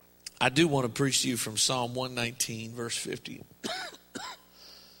I do want to preach to you from Psalm 119, verse 50.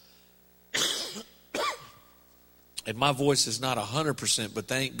 And my voice is not 100%, but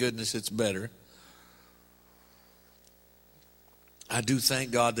thank goodness it's better. I do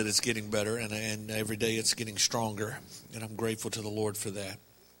thank God that it's getting better, and every day it's getting stronger, and I'm grateful to the Lord for that.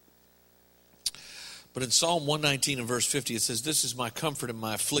 But in Psalm 119 and verse 50, it says, "This is my comfort in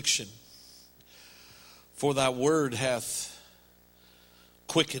my affliction, for thy word hath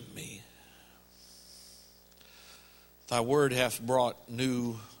quickened me. Thy word hath brought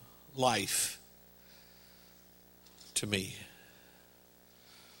new life to me."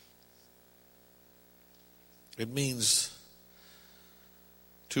 It means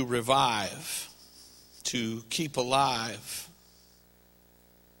to revive, to keep alive,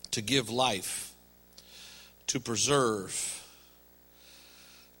 to give life, to preserve,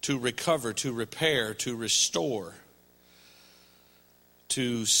 to recover, to repair, to restore,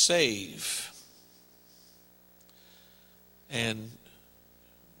 to save. And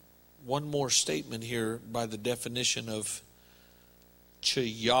one more statement here by the definition of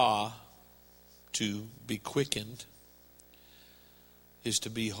chaya, to be quickened, is to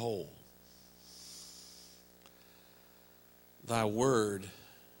be whole. Thy word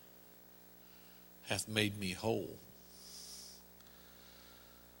hath made me whole.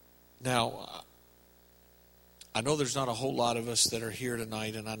 Now, I know there's not a whole lot of us that are here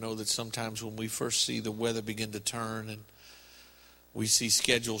tonight, and I know that sometimes when we first see the weather begin to turn and we see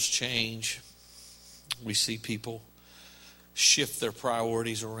schedules change, we see people shift their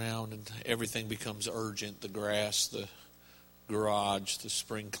priorities around and everything becomes urgent, the grass, the garage, the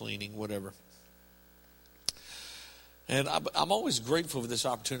spring cleaning, whatever. And I'm always grateful for this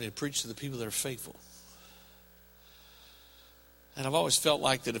opportunity to preach to the people that are faithful. And I've always felt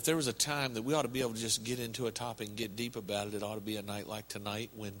like that if there was a time that we ought to be able to just get into a topic and get deep about it, it ought to be a night like tonight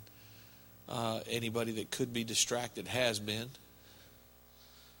when anybody that could be distracted has been.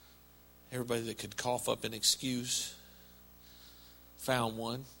 Everybody that could cough up an excuse found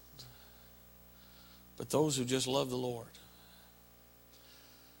one. But those who just love the Lord.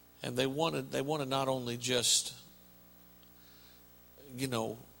 And they want to not only just, they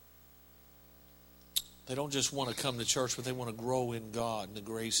don't just want to come to church, but they want to grow in God and the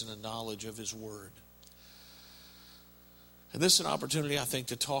grace and the knowledge of His Word. And this is an opportunity, I think,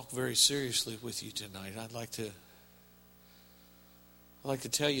 to talk very seriously with you tonight. I'd like to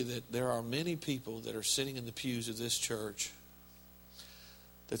tell you that there are many people that are sitting in the pews of this church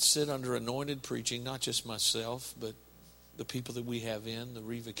that sit under anointed preaching, not just myself, but the people that we have in, the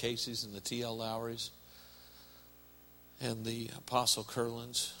Reva Caseys and the T.L. Lowrys and the Apostle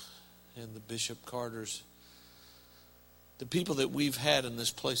Curlins and the Bishop Carters, the people that we've had in this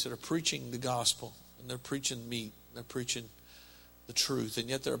place that are preaching the gospel, and they're preaching meat, they're preaching the truth, and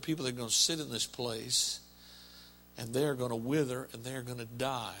yet there are people that are going to sit in this place and they're going to wither and they're going to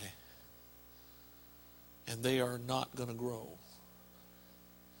die and they are not going to grow.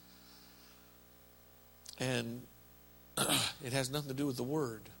 And it has nothing to do with the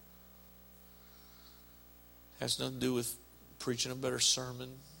word. It has nothing to do with preaching a better sermon.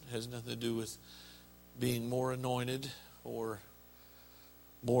 It has nothing to do with being more anointed or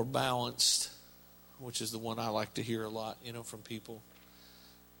more balanced, which is the one I like to hear a lot, from people.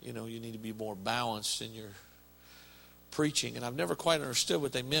 You need to be more balanced in your preaching. And I've never quite understood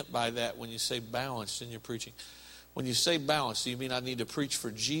what they meant by that when you say balanced in your preaching. When you say balanced, do you mean I need to preach for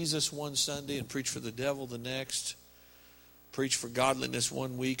Jesus one Sunday and preach for the devil the next? Preach for godliness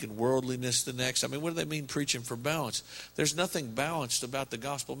one week and worldliness the next? I mean, what do they mean preaching for balance? There's nothing balanced about the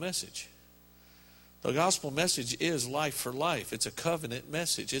gospel message. The gospel message is life for life. It's a covenant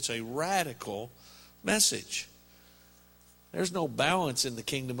message. It's a radical message. There's no balance in the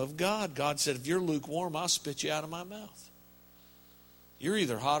kingdom of God. God said, if you're lukewarm, I'll spit you out of my mouth. You're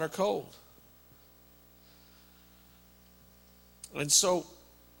either hot or cold. And so,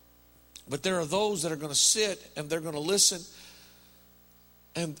 but there are those that are going to sit and they're going to listen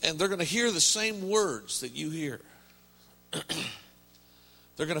and they're going to hear the same words that you hear.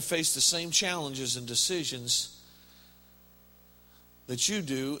 They're going to face the same challenges and decisions that you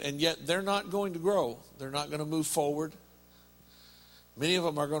do, and yet they're not going to grow. They're not going to move forward. Many of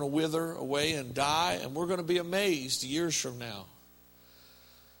them are going to wither away and die, and we're going to be amazed years from now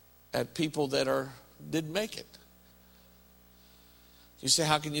at people that didn't make it. You say,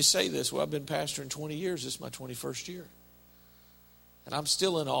 how can you say this? Well, I've been pastoring 20 years. This is my 21st year. And I'm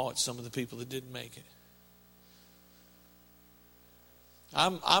still in awe at some of the people that didn't make it.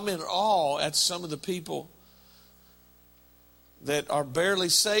 I'm in awe at some of the people that are barely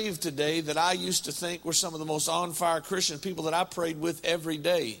saved today that I used to think were some of the most on-fire Christian people that I prayed with every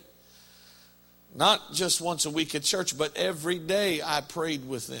day. Not just once a week at church, but every day I prayed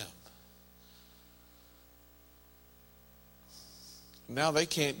with them. Now they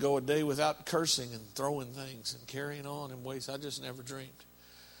can't go a day without cursing and throwing things and carrying on in ways I just never dreamed.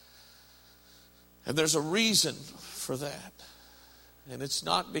 And there's a reason for that. And it's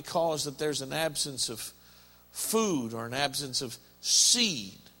not because that there's an absence of food or an absence of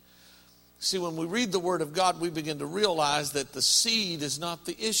seed. See, when we read the Word of God, we begin to realize that the seed is not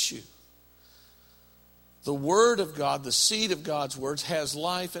the issue. The Word of God, the seed of God's words, has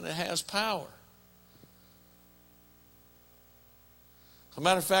life and it has power. As a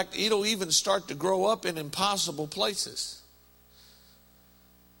matter of fact, it'll even start to grow up in impossible places.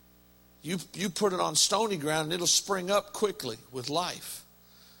 You put it on stony ground and it'll spring up quickly with life.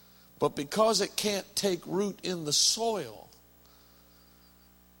 But because it can't take root in the soil,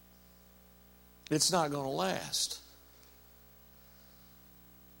 it's not going to last.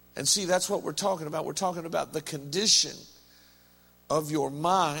 And see, that's what we're talking about. We're talking about the condition of your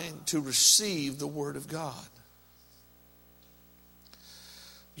mind to receive the Word of God.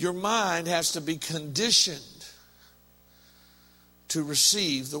 Your mind has to be conditioned to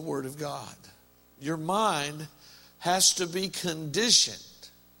receive the Word of God. Your mind has to be conditioned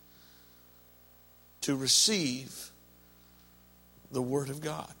to receive the Word of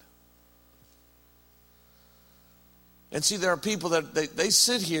God. And see, there are people that they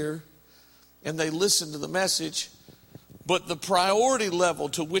sit here and they listen to the message, but the priority level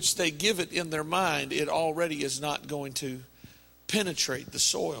to which they give it in their mind, it already is not going to penetrate the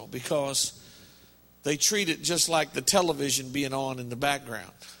soil because they treat it just like the television being on in the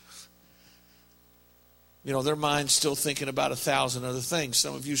background. You know, their mind's still thinking about 1,000 other things.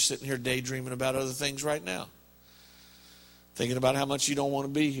 Some of you sitting here daydreaming about other things right now. Thinking about how much you don't want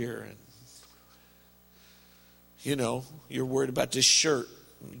to be here. And, you know, you're worried about this shirt.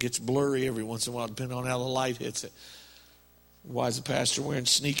 It gets blurry every once in a while depending on how the light hits it. Why is the pastor wearing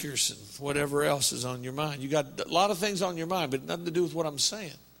sneakers and whatever else is on your mind? You got a lot of things on your mind, but nothing to do with what I'm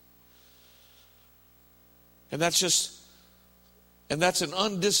saying. And that's an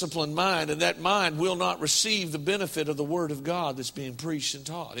undisciplined mind, and that mind will not receive the benefit of the Word of God that's being preached and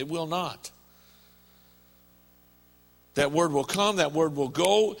taught. It will not. That Word will come, that Word will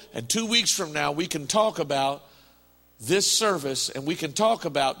go, and 2 weeks from now we can talk about this service, and we can talk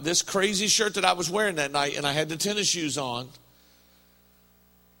about this crazy shirt that I was wearing that night, and I had the tennis shoes on.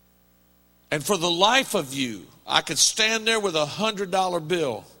 And for the life of you, I could stand there with $100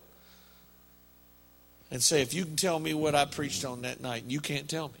 bill and say, if you can tell me what I preached on that night, you can't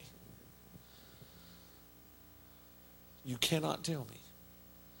tell me. You cannot tell me.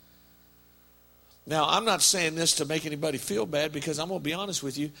 Now, I'm not saying this to make anybody feel bad, because I'm going to be honest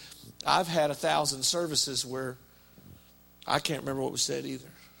with you. I've had 1,000 services where I can't remember what was said either,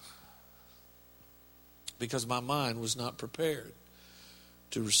 because my mind was not prepared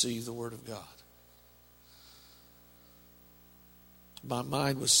to receive the Word of God. My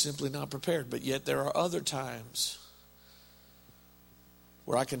mind was simply not prepared. But yet there are other times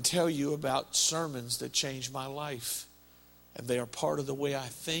where I can tell you about sermons that changed my life. And they are part of the way I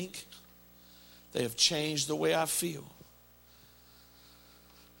think. They have changed the way I feel.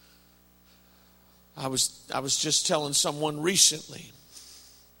 I was just telling someone recently.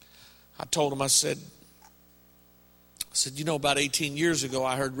 I told him, I said, you know, about 18 years ago,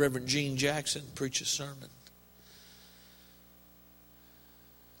 I heard Reverend Gene Jackson preach a sermon.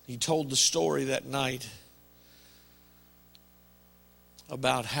 He told the story that night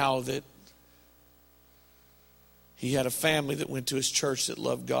about how that he had a family that went to his church that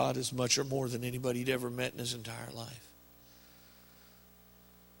loved God as much or more than anybody he'd ever met in his entire life.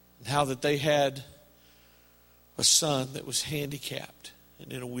 And how that they had a son that was handicapped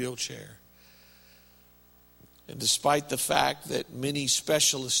and in a wheelchair. And despite the fact that many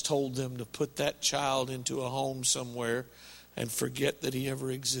specialists told them to put that child into a home somewhere and forget that he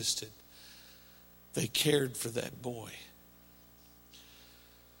ever existed, they cared for that boy.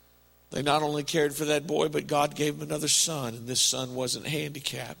 They not only cared for that boy, but God gave him another son, and this son wasn't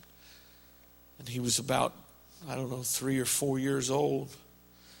handicapped. And he was about, 3 or 4 years old.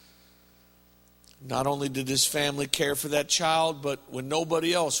 Not only did his family care for that child, but when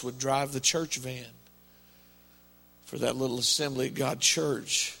nobody else would drive the church van for that little Assembly of God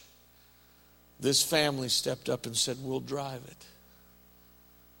church, this family stepped up and said, we'll drive it.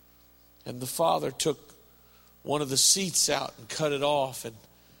 And the father took one of the seats out and cut it off and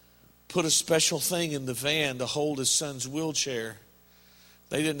put a special thing in the van to hold his son's wheelchair.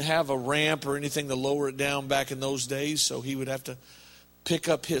 They didn't have a ramp or anything to lower it down back in those days, so he would have to pick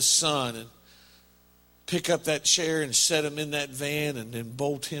up his son and pick up that chair and set him in that van and then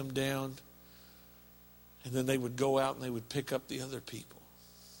bolt him down And then they would go out and they would pick up the other people.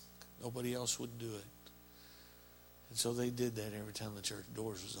 Nobody else would do it. And so they did that every time the church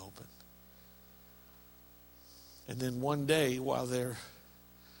doors was open. And then one day, while they're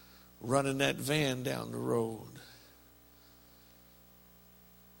running that van down the road,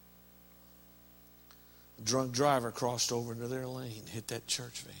 a drunk driver crossed over into their lane, hit that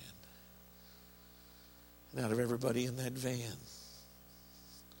church van. And out of everybody in that van,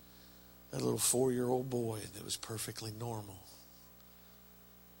 that little 4-year-old boy that was perfectly normal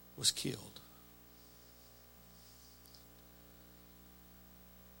was killed.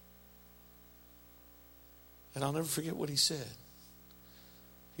 And I'll never forget what he said.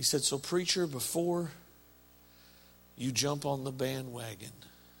 He said, "So preacher, before you jump on the bandwagon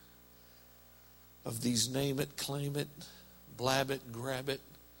of these name it, claim it, blab it, grab it,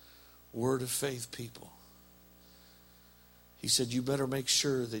 word of faith people," he said, "you better make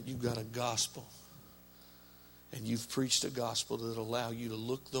sure that you've got a gospel and you've preached a gospel that'll allow you to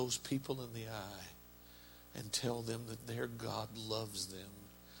look those people in the eye and tell them that their God loves them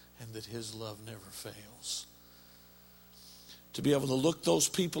and that his love never fails. To be able to look those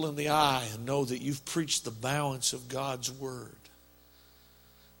people in the eye and know that you've preached the balance of God's word,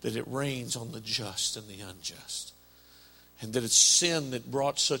 that it rains on the just and the unjust, and that it's sin that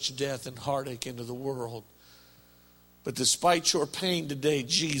brought such death and heartache into the world. But despite your pain today,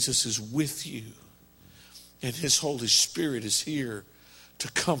 Jesus is with you, and his Holy Spirit is here to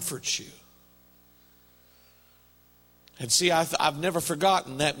comfort you." And see, I've never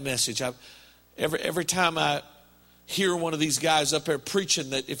forgotten that message. Every time I hear one of these guys up there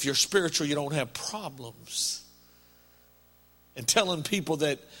preaching that if you're spiritual, you don't have problems, and telling people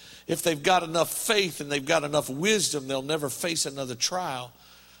that if they've got enough faith and they've got enough wisdom, they'll never face another trial,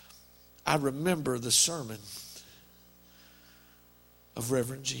 I remember the sermon of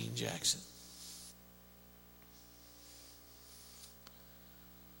Reverend Gene Jackson.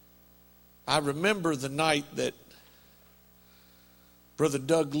 I remember the night that Brother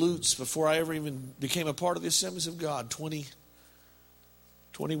Doug Lutz, before I ever even became a part of the Assemblies of God,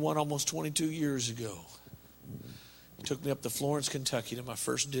 21, almost 22 years ago, he took me up to Florence, Kentucky to my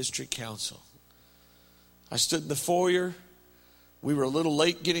first district council. I stood in the foyer. We were a little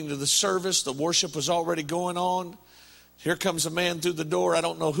late getting to the service. The worship was already going on. Here comes a man through the door. I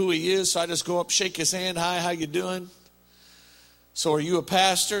don't know who he is, so I just go up, shake his hand. "Hi, how you doing?" "So are you a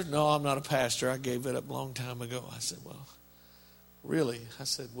pastor?" "No, I'm not a pastor. I gave it up a long time ago." I said, "Well, really?" I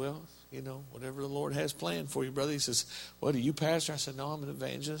said, "Well, whatever the Lord has planned for you, brother." He says, "What, are you pastor?" I said, "No, I'm an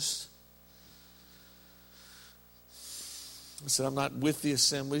evangelist." I said, "I'm not with the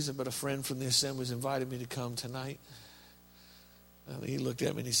Assemblies, but a friend from the Assemblies invited me to come tonight." And he looked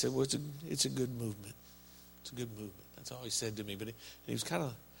at me and he said, "Well, it's a good movement. It's a good movement." That's all he said to me. But he was kind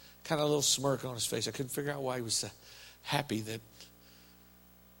of a little smirk on his face. I couldn't figure out why he was so happy that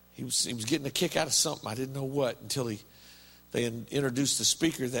he was getting a kick out of something. I didn't know what until they introduced the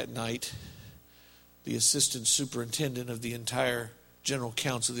speaker that night, the assistant superintendent of the entire General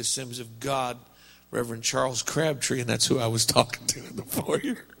Council of the Assemblies of God, Reverend Charles Crabtree, and that's who I was talking to in the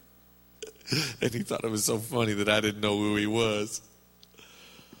foyer. And he thought it was so funny that I didn't know who he was.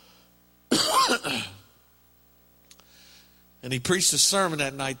 And he preached a sermon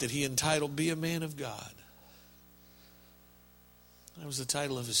that night that he entitled, "Be a Man of God." That was the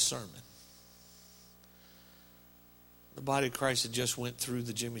title of his sermon. The body of Christ had just went through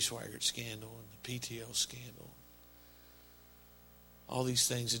the Jimmy Swaggart scandal and the PTO scandal. All these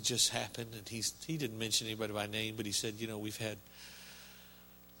things had just happened, and he didn't mention anybody by name, but he said, we've had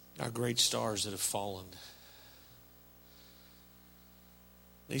our great stars that have fallen.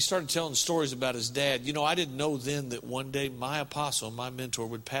 And he started telling stories about his dad. I didn't know then that one day my apostle, my mentor,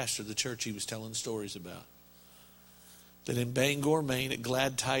 would pastor the church he was telling stories about. That in Bangor, Maine, at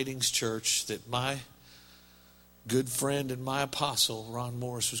Glad Tidings Church, that my good friend and my apostle, Ron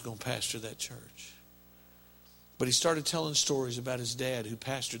Morris, was going to pastor that church. But he started telling stories about his dad, who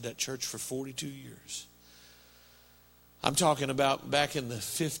pastored that church for 42 years. I'm talking about back in the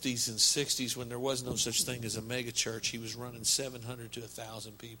 50s and 60s when there was no such thing as a mega church. He was running 700 to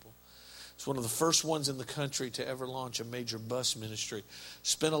 1,000 people. It's one of the first ones in the country to ever launch a major bus ministry.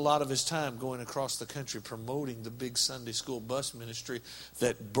 Spent a lot of his time going across the country promoting the big Sunday school bus ministry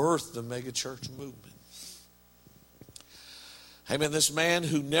that birthed the mega church movement. Amen. This man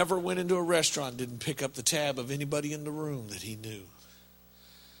who never went into a restaurant didn't pick up the tab of anybody in the room that he knew.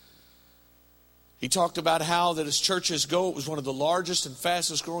 He talked about how that as churches go, it was one of the largest and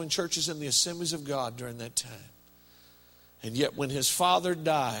fastest growing churches in the Assemblies of God during that time. And yet when his father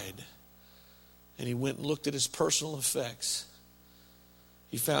died and he went and looked at his personal effects,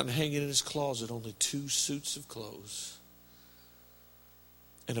 he found hanging in his closet only 2 suits of clothes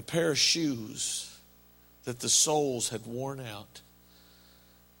and a pair of shoes that the soles had worn out.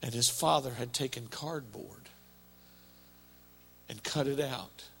 And his father had taken cardboard and cut it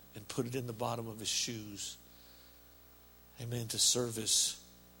out and put it in the bottom of his shoes. Amen. To serve his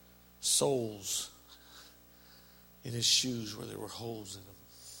soles in his shoes where there were holes in them.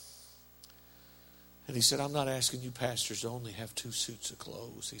 And he said, I'm not asking you pastors to only have 2 suits of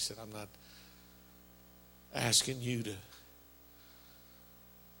clothes. He said, I'm not asking you to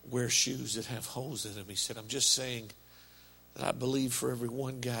wear shoes that have holes in them. He said, I'm just saying that I believe for every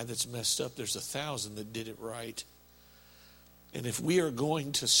one guy that's messed up, there's 1,000 that did it right. And if we are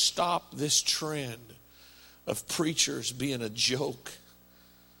going to stop this trend of preachers being a joke,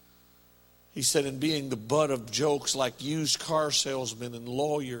 he said, and being the butt of jokes like used car salesmen and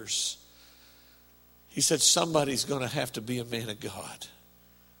lawyers, he said, somebody's going to have to be a man of God.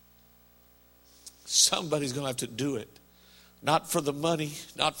 Somebody's going to have to do it. Not for the money,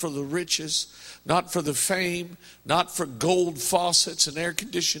 not for the riches, not for the fame, not for gold faucets and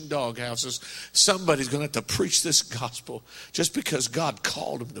air-conditioned doghouses. Somebody's going to have to preach this gospel just because God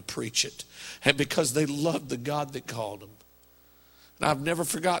called them to preach it and because they loved the God that called them. And I've never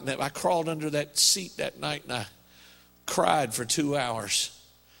forgotten that. I crawled under that seat that night and I cried for 2 hours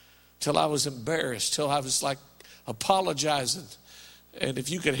till I was embarrassed, till I was like apologizing. And if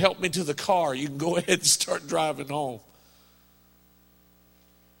you could help me to the car, you can go ahead and start driving home.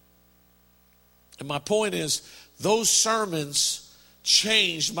 And my point is, those sermons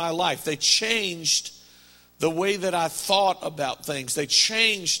changed my life. They changed the way that I thought about things. They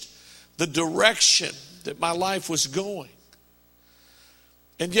changed the direction that my life was going.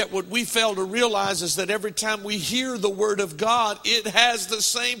 And yet what we fail to realize is that every time we hear the word of God, it has the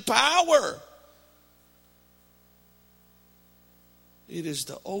same power. It is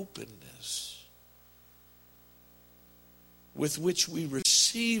the openness with which we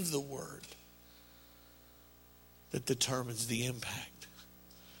receive the word that determines the impact.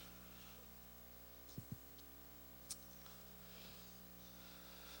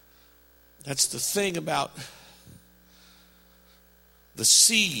 That's the thing about the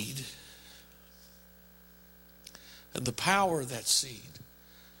seed and the power of that seed.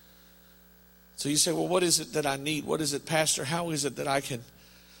 So you say, well, what is it that I need? What is it, Pastor? How is it that I can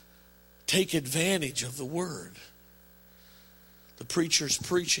take advantage of the word? The preacher's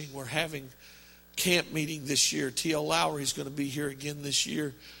preaching. We're having camp meeting this year. T.L. Lowry's going to be here again this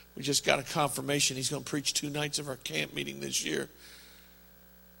year. We just got a confirmation he's going to preach 2 nights of our camp meeting this year.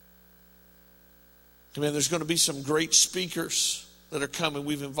 Amen. There's going to be some great speakers that are coming.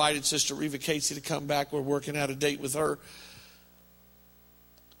 We've invited Sister Reva Casey to come back. We're working out a date with her.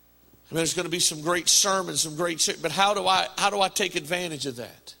 And there's going to be some great sermons, but how do I take advantage of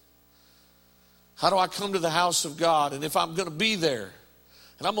that? How do I come to the house of God? And if I'm going to be there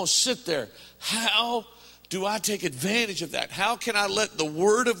and I'm going to sit there, how do I take advantage of that? How can I let the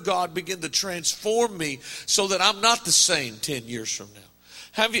word of God begin to transform me so that I'm not the same 10 years from now?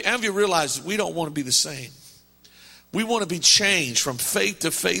 Have you realized that we don't want to be the same? We want to be changed from faith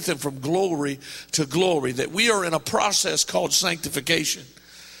to faith and from glory to glory. That we are in a process called sanctification.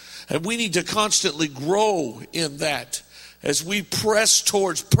 And we need to constantly grow in that as we press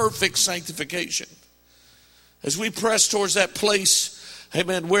towards perfect sanctification. As we press towards that place,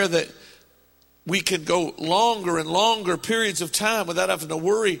 amen, where that we can go longer and longer periods of time without having to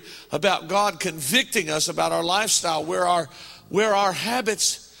worry about God convicting us about our lifestyle, where our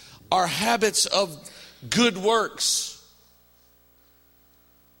habits are habits of good works.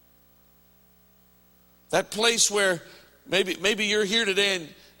 That place where maybe you're here today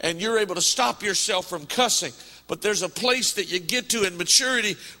and you're able to stop yourself from cussing. But there's a place that you get to in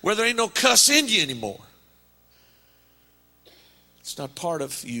maturity where there ain't no cuss in you anymore. It's not part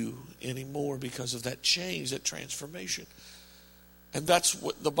of you anymore because of that change, that transformation. And that's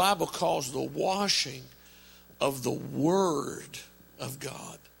what the Bible calls the washing of the Word of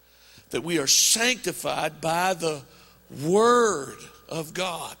God. That we are sanctified by the Word of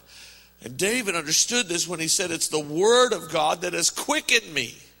God. And David understood this when he said, it's the Word of God that has quickened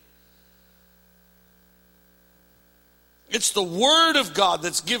me. It's the Word of God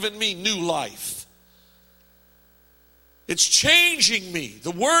that's given me new life. It's changing me.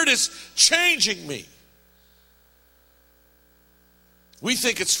 The Word is changing me. We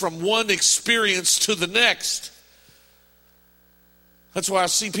think it's from one experience to the next. That's why I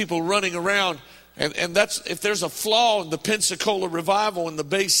see people running around. And that's, if there's a flaw in the Pensacola revival and the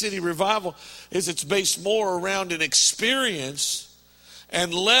Bay City revival, is it's based more around an experience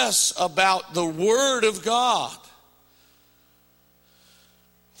and less about the Word of God.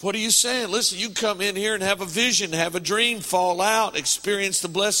 What are you saying? Listen, you can come in here and have a vision, have a dream, fall out, experience the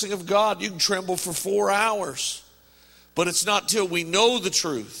blessing of God. You can tremble for 4 hours. But it's not till we know the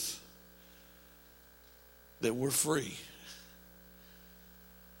truth that we're free.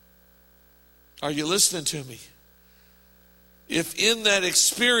 Are you listening to me? If in that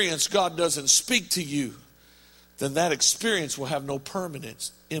experience God doesn't speak to you, then that experience will have no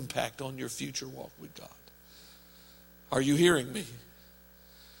permanent impact on your future walk with God. Are you hearing me?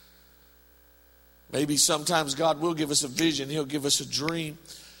 Maybe sometimes God will give us a vision. He'll give us a dream.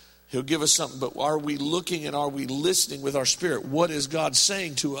 He'll give us something. But are we looking and are we listening with our spirit? What is God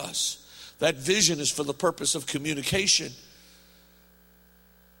saying to us? That vision is for the purpose of communication.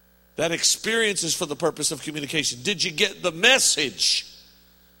 That experience is for the purpose of communication. Did you get the message?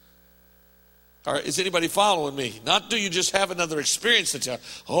 All right, is anybody following me? Not do you just have another experience to tell.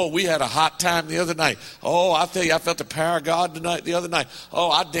 Oh, we had a hot time the other night. Oh, I tell you, I felt the power of God the other night. Oh,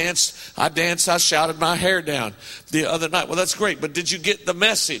 I danced, I shouted my hair down the other night. Well, that's great, but did you get the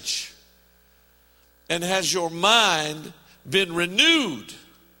message? And has your mind been renewed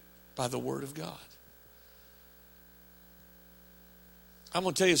by the Word of God? I'm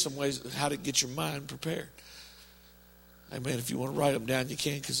going to tell you some ways how to get your mind prepared. Amen. If you want to write them down, you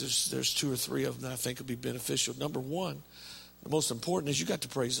can, because there's 2 or 3 of them that I think will be beneficial. Number 1, the most important is you got to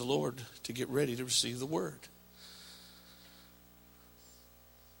praise the Lord to get ready to receive the Word.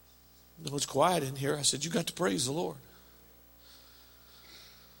 It was quiet in here. I said, you got to praise the Lord.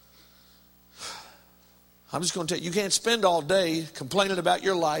 I'm just going to tell you, you can't spend all day complaining about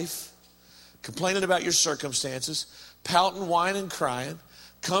your life, complaining about your circumstances, pouting, whining, crying,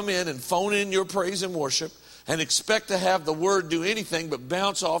 come in and phone in your praise and worship, and expect to have the Word do anything but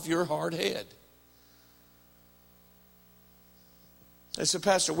bounce off your hard head. I said,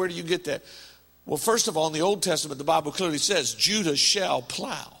 Pastor, where do you get that? Well, first of all, in the Old Testament, the Bible clearly says, Judah shall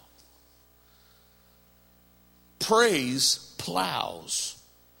plow. Praise plows.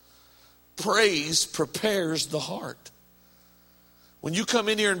 Praise prepares the heart. When you come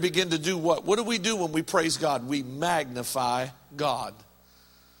in here and begin to do what? What do we do when we praise God? We magnify God.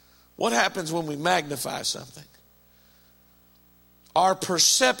 What happens when we magnify something? Our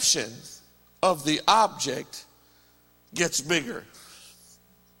perception of the object gets bigger.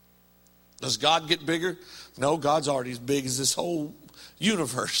 Does God get bigger? No, God's already as big as this whole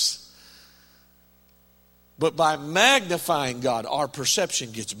universe. But by magnifying God, our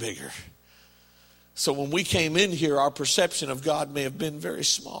perception gets bigger. So when we came in here, our perception of God may have been very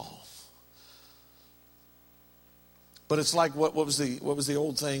small. But it's like what was the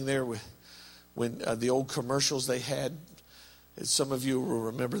old thing there when the old commercials they had. Some of you will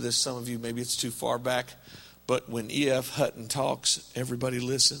remember this. Some of you, maybe it's too far back. But when E.F. Hutton talks, everybody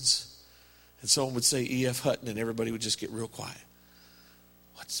listens. And someone would say E.F. Hutton, and everybody would just get real quiet.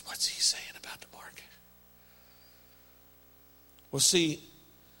 What's he saying about the market? Well, see,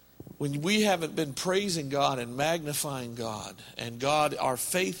 when we haven't been praising God and magnifying God, and God, our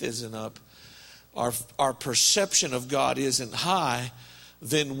faith isn't up, our perception of God isn't high,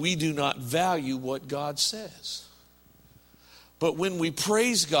 then we do not value what God says. But when we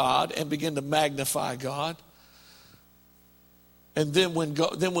praise God and begin to magnify God, and then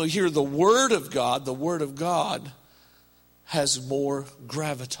then we'll hear the Word of God has more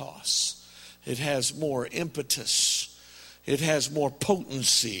gravitas. It has more impetus. It has more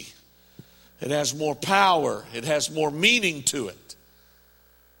potency. It has more power. It has more meaning to it.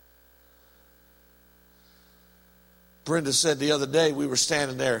 Brenda said the other day, we were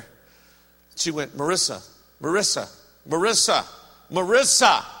standing there. She went, Marissa, Marissa, Marissa,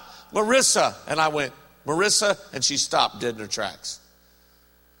 Marissa, Marissa. And I went, Marissa, and she stopped dead in her tracks.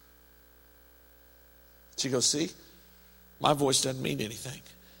 She goes, see, my voice doesn't mean anything.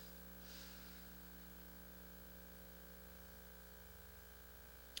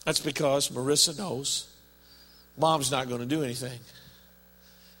 That's because Marissa knows Mom's not going to do anything.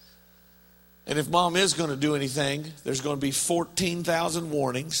 And if Mom is going to do anything, there's going to be 14,000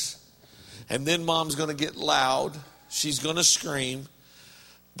 warnings. And then Mom's going to get loud. She's going to scream.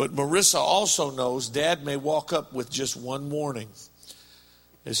 But Marissa also knows Dad may walk up with just one warning.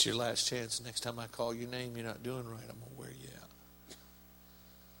 It's your last chance. Next time I call your name, you're not doing right, I'm going to wear you out.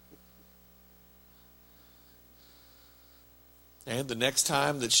 And the next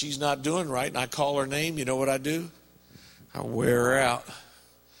time that she's not doing right and I call her name, you know what I do? I wear her out.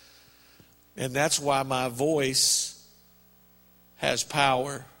 And that's why my voice has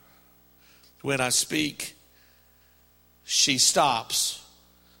power. When I speak, she stops.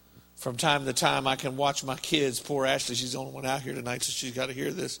 From time to time, I can watch my kids. Poor Ashley, she's the only one out here tonight, so she's got to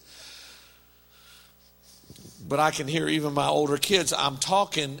hear this. But I can hear even my older kids, I'm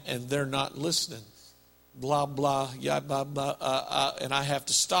talking and they're not listening. Blah, blah, yeah, blah, blah. And I have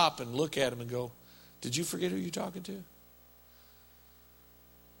to stop and look at them and go, did you forget who you're talking to?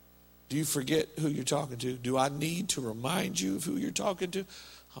 Do you forget who you're talking to? Do I need to remind you of who you're talking to?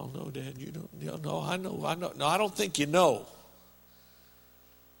 Oh, no, Dad, you don't. No, I know. No, I don't think you know.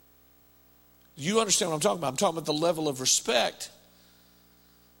 You understand what I'm talking about? I'm talking about the level of respect.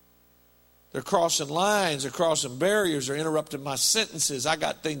 They're crossing lines, they're crossing barriers, they're interrupting my sentences. I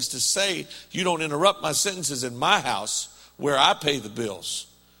got things to say. You don't interrupt my sentences in my house where I pay the bills.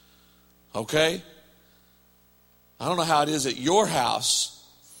 Okay? I don't know how it is at your house,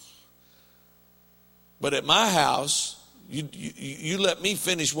 but at my house, you let me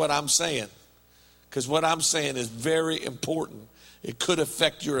finish what I'm saying, because what I'm saying is very important. It could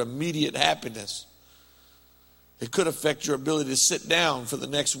affect your immediate happiness. It could affect your ability to sit down for the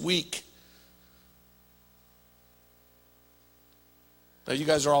next week. Now, you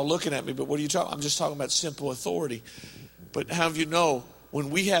guys are all looking at me, but what are you talking about? I'm just talking about simple authority. But how do you know, when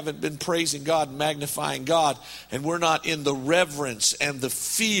we haven't been praising God and magnifying God, and we're not in the reverence and the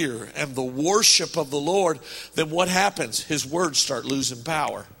fear and the worship of the Lord, then what happens? His words start losing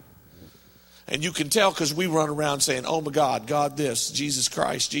power. And you can tell because we run around saying, oh my God, God this, Jesus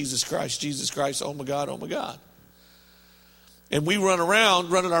Christ, Jesus Christ, Jesus Christ, oh my God, oh my God. And we run around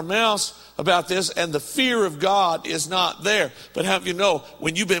running our mouths about this, and the fear of God is not there. But how do you know,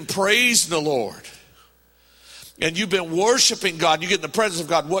 when you've been praising the Lord and you've been worshiping God, you get in the presence of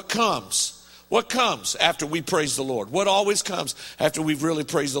God, what comes? What comes after we praise the Lord? What always comes after we've really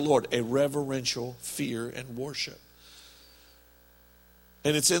praised the Lord? A reverential fear and worship.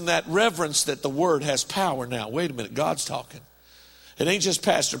 And it's in that reverence that the word has power now. Wait a minute, God's talking. It ain't just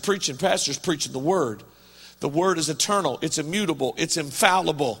pastor preaching. Pastor's preaching the word. The word is eternal. It's immutable. It's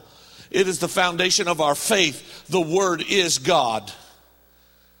infallible. It is the foundation of our faith. The word is God.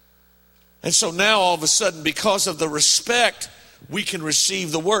 And so now all of a sudden, because of the respect, we can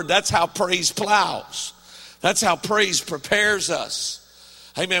receive the word. That's how praise plows. That's how praise prepares us.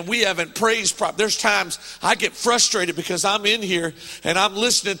 Amen. We haven't praised properly. There's times I get frustrated because I'm in here and I'm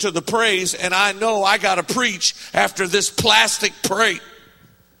listening to the praise, and I know I got to preach after this plastic praise.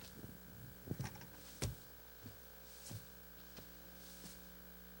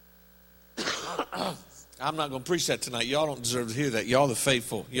 I'm not going to preach that tonight. Y'all don't deserve to hear that. Y'all the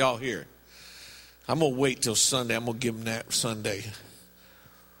faithful. Y'all hear. I'm going to wait till Sunday. I'm going to give them that Sunday.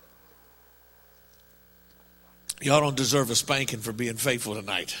 Y'all don't deserve a spanking for being faithful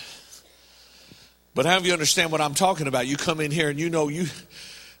tonight. But how do you understand what I'm talking about? You come in here and you know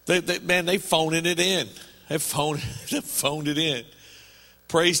they phoning it in. They phoned it in.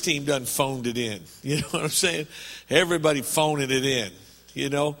 Praise team done phoned it in. You know what I'm saying? Everybody phoning it in. You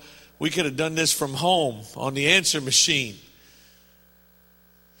know, we could have done this from home on the answer machine.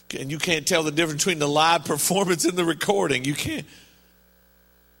 And you can't tell the difference between the live performance and the recording. You can't.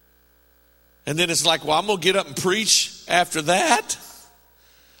 And then it's like, well, I'm going to get up and preach after that.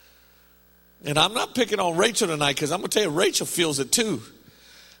 And I'm not picking on Rachel tonight, because I'm going to tell you, Rachel feels it too.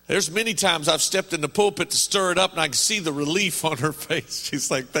 There's many times I've stepped in the pulpit to stir it up, and I can see the relief on her face. She's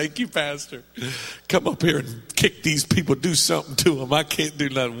like, thank you, Pastor. Come up here and kick these people, do something to them. I can't do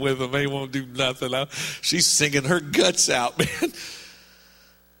nothing with them. They won't do nothing. She's singing her guts out, man.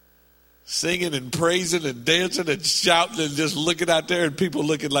 Singing and praising and dancing and shouting and just looking out there, and people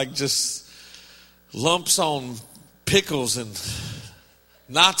looking like just lumps on pickles and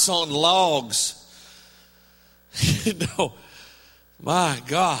knots on logs. You know, my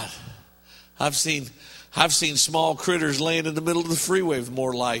God, I've seen small critters laying in the middle of the freeway with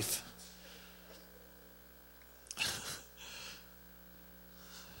more life.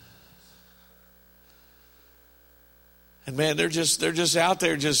 And man, they're just out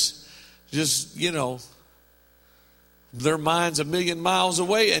there just you know, their mind's a million miles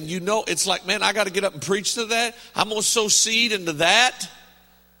away, and you know, it's like, man, I got to get up and preach to that. I'm going to sow seed into that.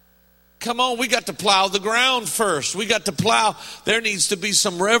 Come on, we got to plow the ground first. We got to plow. There needs to be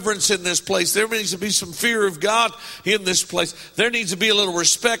some reverence in this place. There needs to be some fear of God in this place. There needs to be a little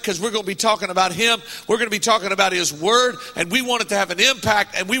respect, because we're going to be talking about Him. We're going to be talking about His Word, and we want it to have an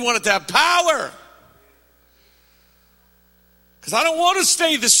impact, and we want it to have power. Because I don't want to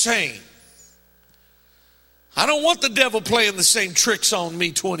stay the same. I don't want the devil playing the same tricks on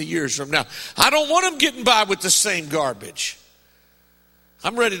me 20 years from now. I don't want him getting by with the same garbage.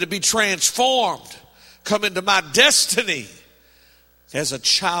 I'm ready to be transformed. Come into my destiny as a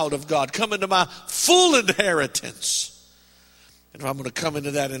child of God. Come into my full inheritance. And if I'm going to come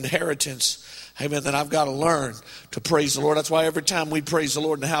into that inheritance, amen, then I've got to learn to praise the Lord. That's why every time we praise the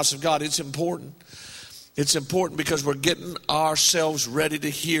Lord in the house of God, it's important. It's important because we're getting ourselves ready to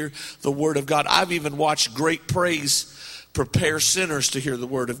hear the Word of God. I've even watched great praise prepare sinners to hear the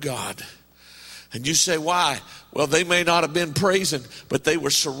Word of God. And you say, why? Well, they may not have been praising, but they were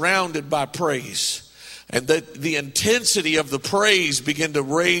surrounded by praise. And the intensity of the praise began to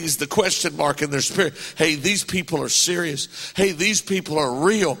raise the question mark in their spirit. Hey, these people are serious. Hey, these people are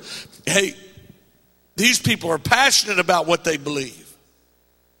real. Hey, these people are passionate about what they believe.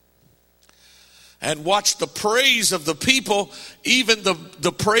 And watch the praise of the people, even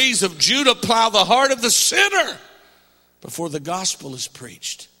the praise of Judah, plow the heart of the sinner before the gospel is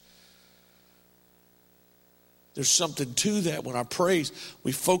preached. There's something to that. When I praise,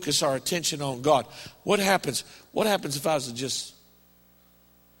 we focus our attention on God. What happens? What happens if I was to just...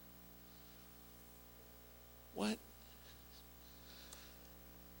 What?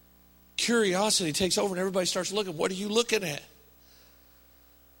 Curiosity takes over and everybody starts looking. What are you looking at?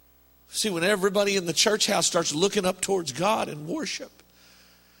 See, when everybody in the church house starts looking up towards God in worship,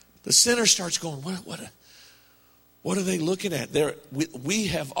 the sinner starts going, what are they looking at? We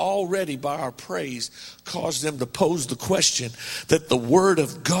have already, by our praise, caused them to pose the question that the Word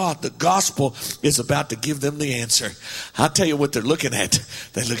of God, the gospel, is about to give them the answer. I'll tell you what they're looking at.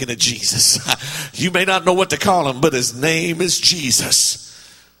 They're looking at Jesus. You may not know what to call him, but his name is Jesus.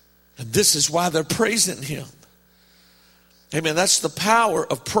 And this is why they're praising him. Amen. That's the power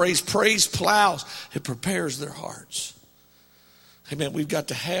of praise. Praise plows. It prepares their hearts. Amen. We've got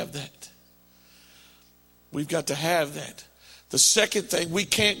to have that. We've got to have that. The second thing, we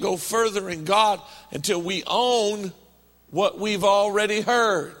can't go further in God until we own what we've already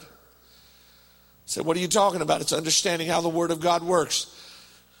heard. So what are you talking about? It's understanding how the Word of God works.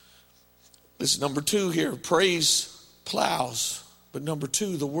 This is number 2 here. Praise plows. But number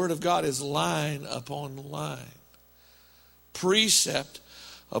 2, the Word of God is line upon line. Precept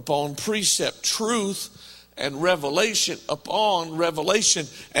upon precept, truth and revelation upon revelation.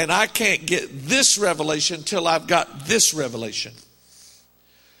 And I can't get this revelation till I've got this revelation.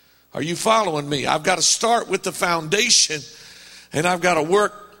 Are you following me? I've got to start with the foundation and I've got to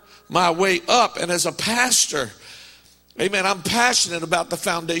work my way up. And as a pastor, amen, I'm passionate about the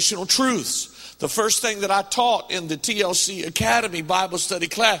foundational truths. The first thing that I taught in the TLC Academy Bible study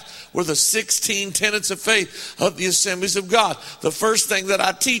class were the 16 tenets of faith of the Assemblies of God. The first thing that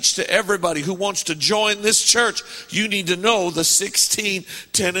I teach to everybody who wants to join this church, you need to know the 16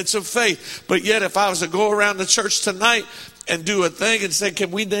 tenets of faith. But yet if I was to go around the church tonight and do a thing and say, can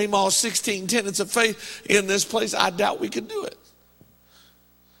we name all 16 tenets of faith in this place? I doubt we could do it.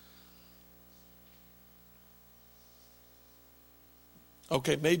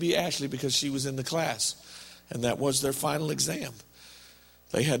 Okay, maybe Ashley, because she was in the class, and that was their final exam.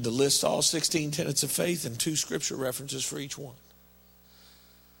 They had to list all 16 tenets of faith and 2 scripture references for each one.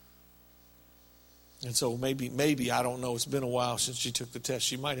 And so maybe, I don't know, it's been a while since she took the test.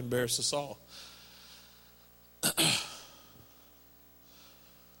 She might embarrass us all.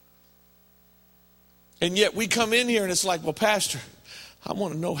 And yet we come in here and it's like, well, Pastor, I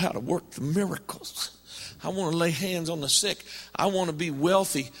want to know how to work the miracles. I want to lay hands on the sick. I want to be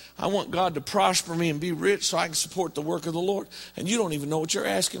wealthy. I want God to prosper me and be rich so I can support the work of the Lord. And you don't even know what you're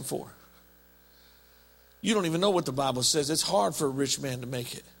asking for. You don't even know what the Bible says. It's hard for a rich man to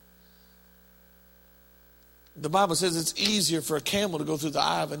make it. The Bible says it's easier for a camel to go through the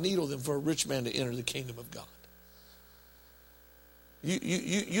eye of a needle than for a rich man to enter the kingdom of God.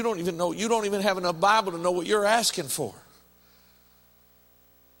 You don't even know. You don't even have enough Bible to know what you're asking for.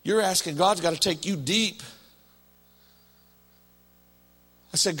 You're asking God's got to take you deep.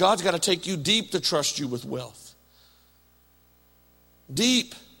 I said, God's got to take you deep to trust you with wealth.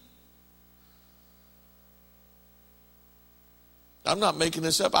 Deep. I'm not making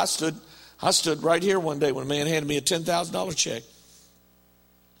this up. I stood right here one day when a man handed me a $10,000 check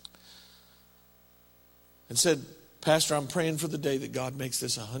and said, Pastor, I'm praying for the day that God makes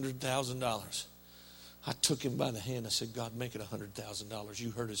this $100,000. I took him by the hand. I said, God, make it $100,000. You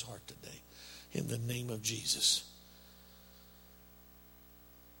hurt his heart today. In the name of Jesus.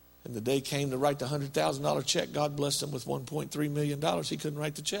 And the day came to write the $100,000 check. God blessed him with $1.3 million. He couldn't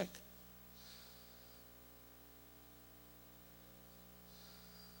write the check.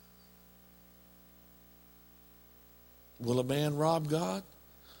 Will a man rob God?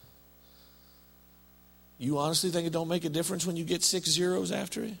 You honestly think it don't make a difference when you get 6 zeros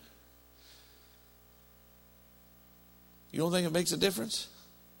after it? You don't think it makes a difference?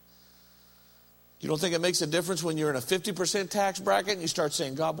 You don't think it makes a difference when you're in a 50% tax bracket and you start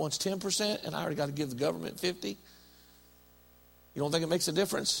saying God wants 10% and I already got to give the government 50? You don't think it makes a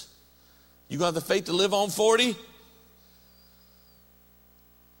difference? You got the faith to live on 40?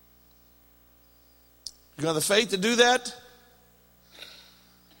 You got the faith to do that?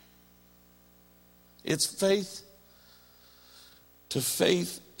 It's faith to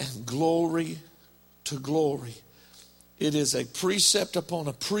faith and glory to glory. It is a precept upon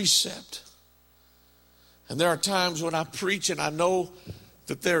a precept. And there are times when I preach and I know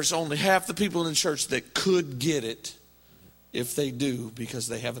that there's only half the people in the church that could get it if they do, because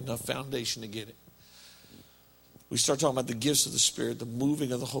they have enough foundation to get it. We start talking about the gifts of the Spirit, the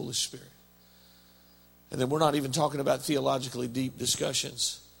moving of the Holy Spirit. And then we're not even talking about theologically deep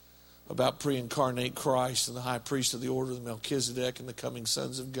discussions about pre-incarnate Christ and the high priest of the order of Melchizedek and the coming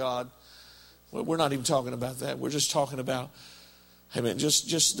sons of God. We're not even talking about that. We're just talking about,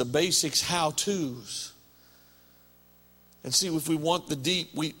 just the basics, how-tos. And see, if we want the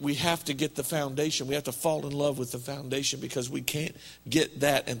deep, we have to get the foundation. We have to fall in love with the foundation, because we can't get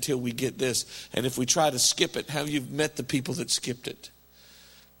that until we get this. And if we try to skip it, have you met the people that skipped it?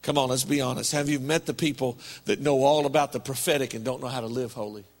 Come on, let's be honest. Have you met the people that know all about the prophetic and don't know how to live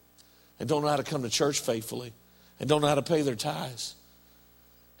holy? And don't know how to come to church faithfully? And don't know how to pay their tithes?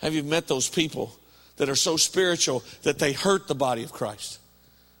 Have you met those people that are so spiritual that they hurt the body of Christ?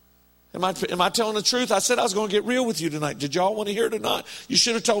 Am I telling the truth? I said I was going to get real with you tonight. Did y'all want to hear it or not? You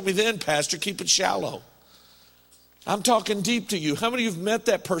should have told me then, Pastor. Keep it shallow. I'm talking deep to you. How many of you have met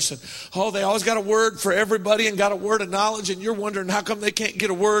that person? Oh, they always got a word for everybody and got a word of knowledge, and you're wondering how come they can't get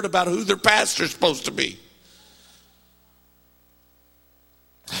a word about who their pastor's supposed to be.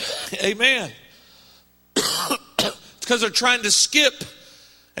 Amen. It's because they're trying to skip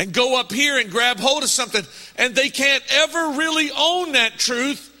and go up here and grab hold of something, and they can't ever really own that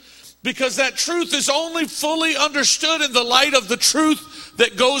truth, because that truth is only fully understood in the light of the truth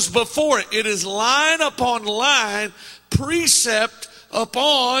that goes before it. It is line upon line, precept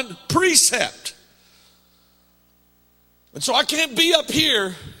upon precept. And so I can't be up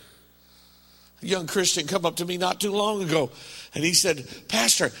here. A young Christian come up to me not too long ago, and he said,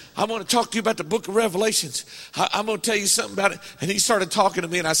 Pastor, I want to talk to you about the book of Revelations. I'm going to tell you something about it. And he started talking to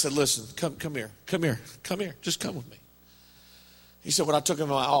me, and I said, listen, come here, just come with me. He said, when I took him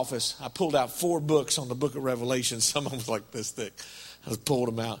to my office, I pulled out 4 books on the book of Revelation. Some of them was like this thick. I pulled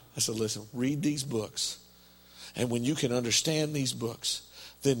them out. I said, listen, read these books. And when you can understand these books,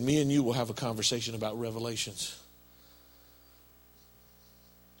 then me and you will have a conversation about Revelations.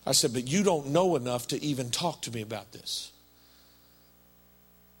 I said, but you don't know enough to even talk to me about this.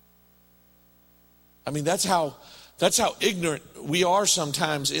 I mean, that's how ignorant we are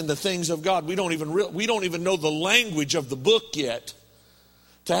sometimes in the things of God. We don't even know the language of the book yet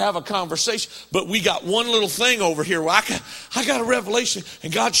to have a conversation. But we got one little thing over here where I got a revelation,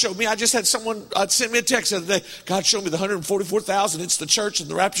 and God showed me. I just had someone send me a text the other day. God showed me the 144,000. It's the church, and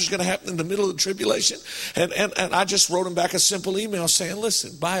the rapture's going to happen in the middle of the tribulation. And I just wrote him back a simple email saying,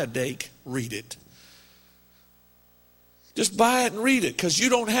 listen, buy a Dake, read it. Just buy it and read it, because you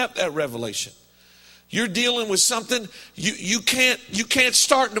don't have that revelation. You're dealing with something, you can't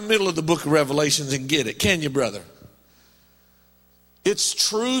start in the middle of the book of Revelations and get it, can you, brother? It's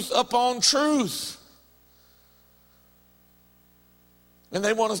truth upon truth. And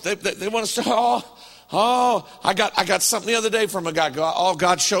they want us to, I got something the other day from a guy.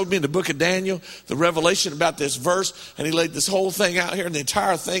 God showed me in the book of Daniel, the revelation about this verse, and he laid this whole thing out here, and the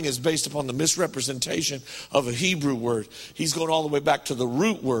entire thing is based upon the misrepresentation of a Hebrew word. He's going all the way back to the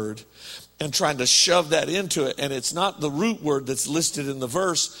root word and trying to shove that into it. And it's not the root word that's listed in the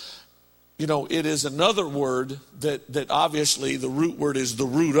verse. You know, it is another word that obviously the root word is the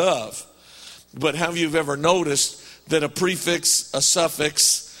root of. But have you ever noticed that a prefix, a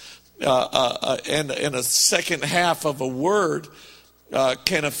suffix, and a second half of a word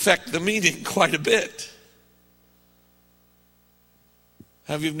can affect the meaning quite a bit?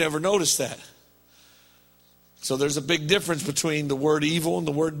 Have you never noticed that? So there's a big difference between the word evil and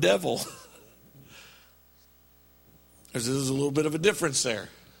the word devil. There's a little bit of a difference there.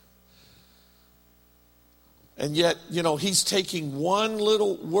 And yet, you know, he's taking one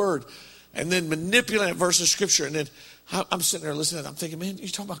little word and then manipulating a verse of scripture. And then I'm sitting there listening. I'm thinking, man, you're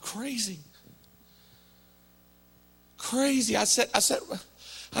talking about crazy. Crazy. I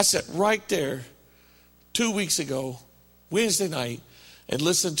sat right there 2 weeks ago, Wednesday night, and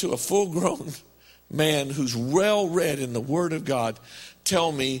listened to a full-grown man who's well read in the Word of God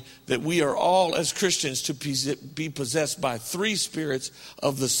tell me that we are all as Christians to be possessed by 3 spirits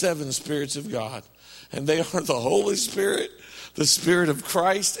of the 7 spirits of God. And they are the Holy Spirit, the Spirit of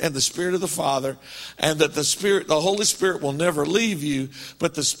Christ, and the Spirit of the Father. And that the Holy Spirit will never leave you,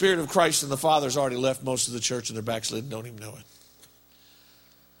 but the Spirit of Christ and the Father has already left most of the church and they're backslidden, don't even know it.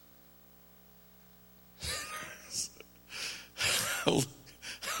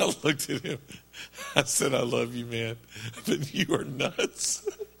 I looked at him. I said, I love you, man, but you are nuts.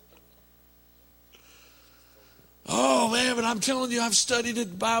 Oh, man, but I'm telling you, I've studied the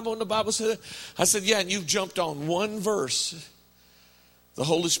Bible, and the Bible said it. I said, yeah, and you've jumped on one verse. The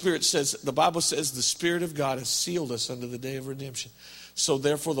Holy Spirit says, the Bible says the Spirit of God has sealed us unto the day of redemption. So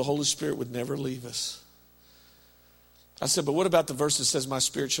therefore, the Holy Spirit would never leave us. I said, but what about the verse that says, my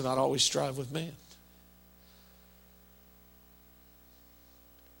spirit shall not always strive with man?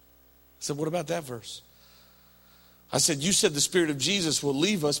 I said, what about that verse? I said, you said the Spirit of Jesus will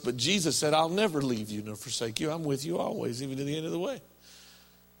leave us, but Jesus said, I'll never leave you nor forsake you. I'm with you always, even to the end of the way.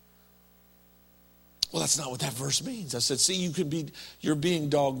 Well, that's not what that verse means. I said, see, you're being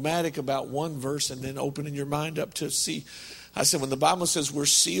dogmatic about one verse and then opening your mind up to see. I said, when the Bible says we're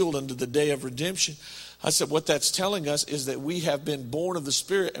sealed unto the day of redemption, I said, what that's telling us is that we have been born of the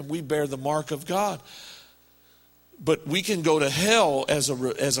Spirit and we bear the mark of God. But we can go to hell as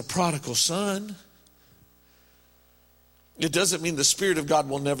a prodigal son. It doesn't mean the Spirit of God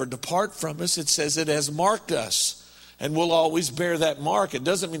will never depart from us. It says it has marked us. And we'll always bear that mark. It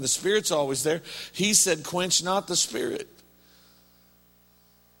doesn't mean the Spirit's always there. He said, quench not the Spirit.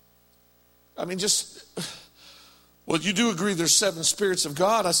 I mean, well, you do agree there's 7 spirits of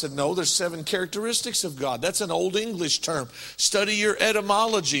God. I said, no, there's 7 characteristics of God. That's an old English term. Study your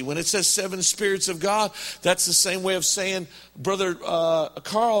etymology. When it says 7 spirits of God, that's the same way of saying, Brother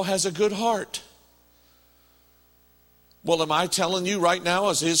Carl has a good heart. Well, am I telling you right now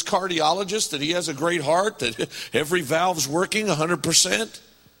as his cardiologist that he has a great heart, that every valve's working 100%?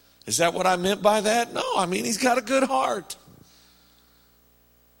 Is that what I meant by that? No, I mean he's got a good heart.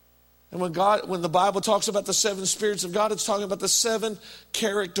 And when the Bible talks about the 7 spirits of God, it's talking about the 7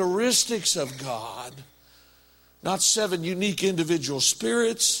 characteristics of God. Not 7 unique individual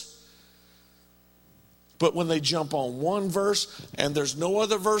spirits. But when they jump on one verse and there's no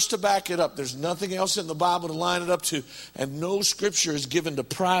other verse to back it up, there's nothing else in the Bible to line it up to, and no scripture is given to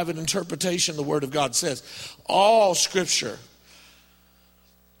private interpretation, the Word of God says. All scripture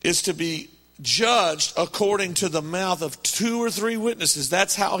is to be judged according to the mouth of 2 or 3 witnesses.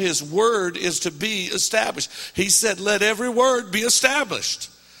 That's how his word is to be established. He said, let every word be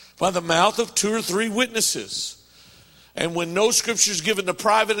established by the mouth of 2 or 3 witnesses. And when no scripture is given to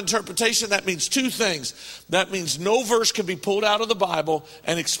private interpretation, that means 2 things. That means no verse can be pulled out of the Bible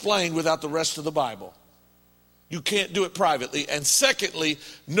and explained without the rest of the Bible. You can't do it privately. And secondly,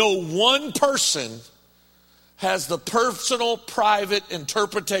 no one person has the personal, private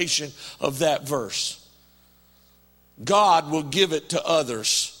interpretation of that verse. God will give it to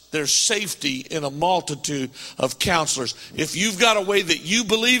others. There's safety in a multitude of counselors. If you've got a way that you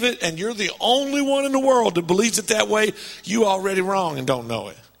believe it and you're the only one in the world that believes it that way, you already wrong and don't know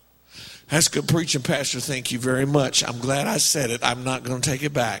it. That's good preaching, Pastor. Thank you very much. I'm glad I said it. I'm not going to take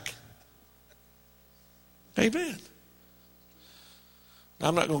it back. Amen.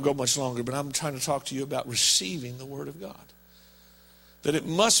 I'm not going to go much longer, but I'm trying to talk to you about receiving the Word of God. That it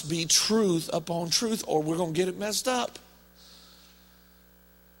must be truth upon truth, or we're going to get it messed up.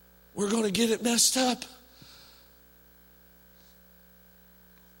 We're going to get it messed up.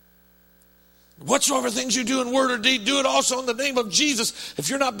 Whatsoever things you do in word or deed, do it also in the name of Jesus. If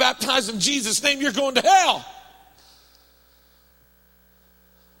you're not baptized in Jesus' name, you're going to hell.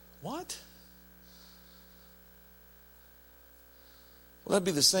 What? Well, that'd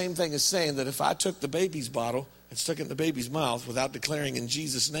be the same thing as saying that if I took the baby's bottle and stuck it in the baby's mouth without declaring in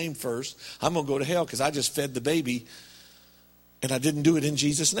Jesus' name first, I'm going to go to hell because I just fed the baby and I didn't do it in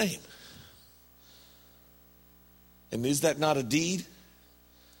Jesus' name. And is that not a deed?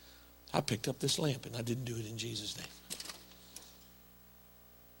 I picked up this lamp and I didn't do it in Jesus' name.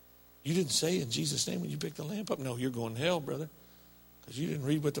 You didn't say in Jesus' name when you picked the lamp up? No, you're going to hell, brother, because you didn't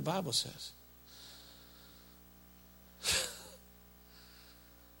read what the Bible says.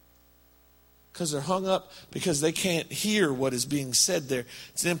 Because they're hung up because they can't hear what is being said there.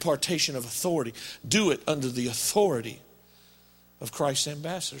 It's an impartation of authority. Do it under the authority of Christ's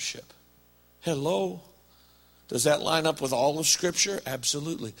ambassadorship. Hello. Does that line up with all of Scripture?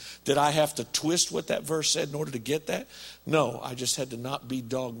 Absolutely. Did I have to twist what that verse said in order to get that? No, I just had to not be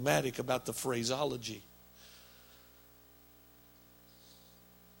dogmatic about the phraseology.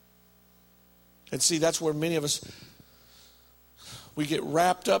 And see, that's where many of us, we get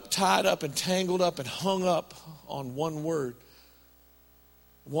wrapped up, tied up, and tangled up and hung up on one word.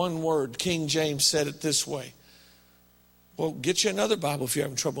 One word. King James said it this way. Well, get you another Bible if you're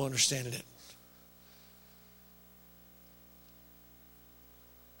having trouble understanding it.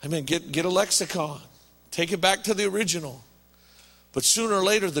 I mean, get a lexicon. Take it back to the original. But sooner or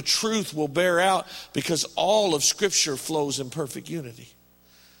later, the truth will bear out because all of Scripture flows in perfect unity.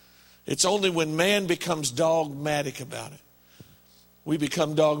 It's only when man becomes dogmatic about it. We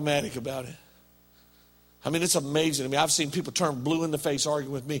become dogmatic about it. I mean, it's amazing. I mean, I've seen people turn blue in the face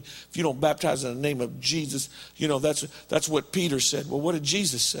arguing with me. If you don't baptize in the name of Jesus, that's what Peter said. Well, what did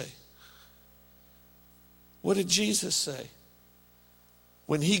Jesus say? What did Jesus say?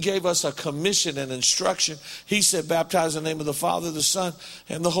 When he gave us a commission and instruction, he said, baptize in the name of the Father, the Son,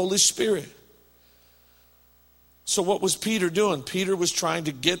 and the Holy Spirit. So what was Peter doing? Peter was trying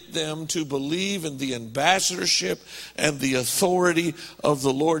to get them to believe in the ambassadorship and the authority of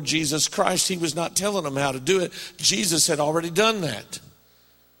the Lord Jesus Christ. He was not telling them how to do it. Jesus had already done that.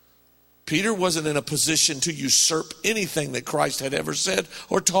 Peter wasn't in a position to usurp anything that Christ had ever said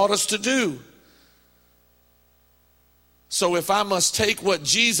or taught us to do. So if I must take what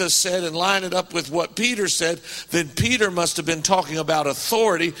Jesus said and line it up with what Peter said, then Peter must have been talking about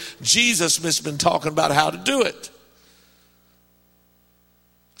authority. Jesus must have been talking about how to do it.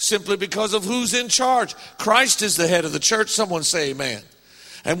 Simply because of who's in charge. Christ is the head of the church. Someone say amen.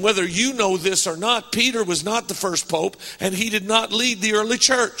 And whether you know this or not, Peter was not the first pope, and he did not lead the early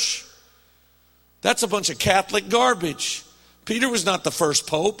church. That's a bunch of Catholic garbage. Peter was not the first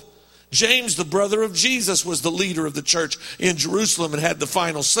pope. James, the brother of Jesus, was the leader of the church in Jerusalem and had the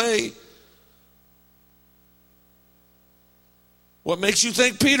final say. What makes you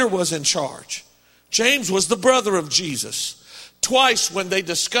think Peter was in charge? James was the brother of Jesus. Twice when they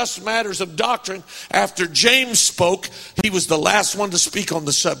discussed matters of doctrine, after James spoke, he was the last one to speak on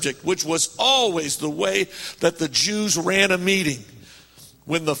the subject, which was always the way that the Jews ran a meeting.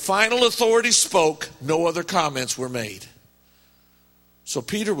 When the final authority spoke, no other comments were made. So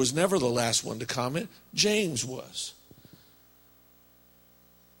Peter was never the last one to comment. James was.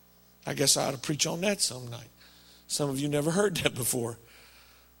 I guess I ought to preach on that some night. Some of you never heard that before.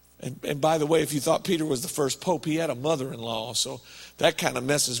 And by the way, if you thought Peter was the first pope, he had a mother-in-law. So that kind of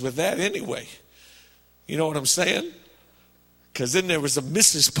messes with that anyway. You know what I'm saying? Because then there was a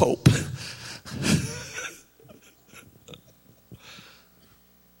Mrs. Pope.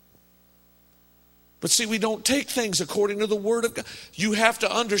 But see, we don't take things according to the Word of God. You have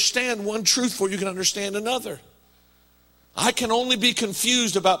to understand one truth before you can understand another. I can only be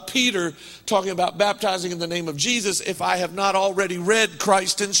confused about Peter talking about baptizing in the name of Jesus if I have not already read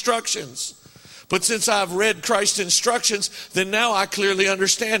Christ's instructions. But since I've read Christ's instructions, then now I clearly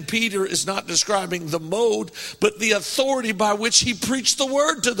understand Peter is not describing the mode, but the authority by which he preached the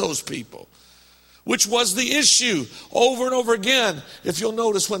word to those people. Which was the issue over and over again. If you'll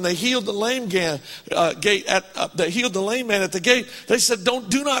notice, when they healed the lame man at the gate, they said,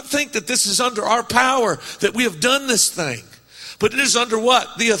 "Do not think that this is under our power that we have done this thing, but it is under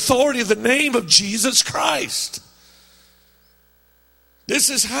what? The authority of the name of Jesus Christ."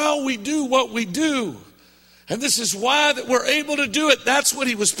 This is how we do what we do, and this is why that we're able to do it. That's what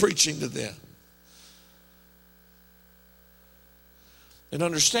he was preaching to them. And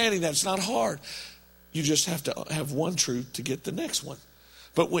understanding that's not hard. You just have to have one truth to get the next one.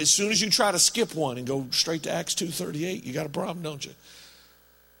 But as soon as you try to skip one and go straight to Acts 2:38, you got a problem, don't you?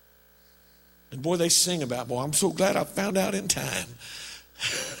 And boy, they sing about, boy, I'm so glad I found out in time.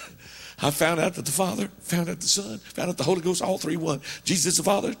 I found out that the Father, found out the Son, found out the Holy Ghost, all three one. Jesus the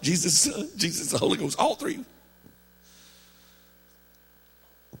Father, Jesus the Son, Jesus the Holy Ghost, all three.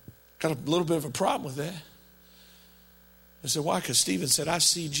 Got a little bit of a problem with that. I said, why? Because Stephen said, I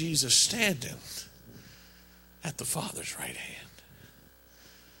see Jesus standing at the Father's right hand.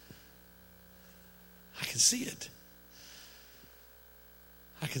 I can see it.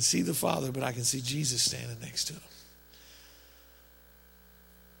 I can see the Father, but I can see Jesus standing next to him.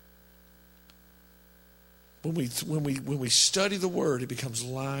 When we study the Word, it becomes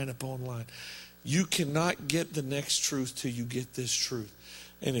line upon line. You cannot get the next truth till you get this truth.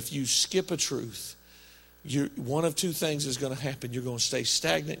 And if you skip a truth, one of two things is going to happen. You're going to stay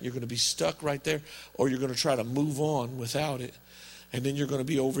stagnant. You're going to be stuck right there, or you're going to try to move on without it. And then you're going to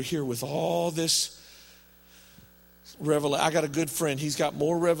be over here with all this revelation. I got a good friend. He's got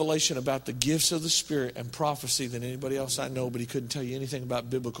more revelation about the gifts of the Spirit and prophecy than anybody else I know, but he couldn't tell you anything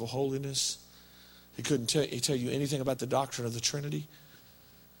about biblical holiness. He couldn't tell you anything about the doctrine of the Trinity.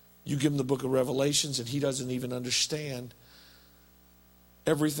 You give him the book of Revelations, and he doesn't even understand.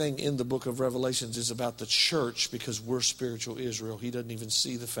 Everything in the book of Revelations is about the church because we're spiritual Israel. He doesn't even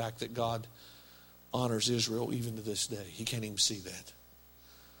see the fact that God honors Israel even to this day. He can't even see that.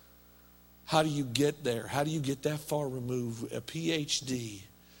 How do you get there? How do you get that far removed? A PhD,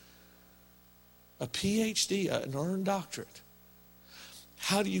 an earned doctorate.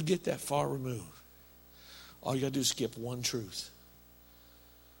 How do you get that far removed? All you got to do is skip one truth.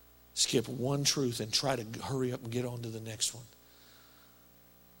 Skip one truth and try to hurry up and get on to the next one.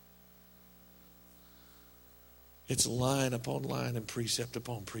 It's line upon line and precept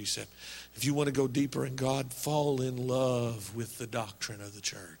upon precept. If you want to go deeper in God, fall in love with the doctrine of the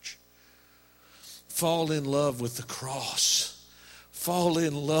church. Fall in love with the cross. Fall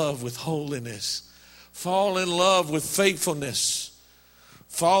in love with holiness. Fall in love with faithfulness.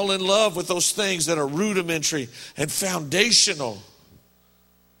 Fall in love with those things that are rudimentary and foundational.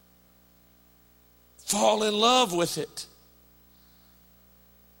 Fall in love with it.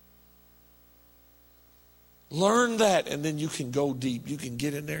 Learn that, and then you can go deep. You can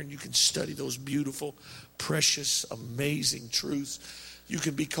get in there and you can study those beautiful, precious, amazing truths. You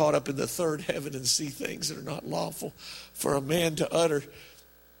can be caught up in the third heaven and see things that are not lawful for a man to utter.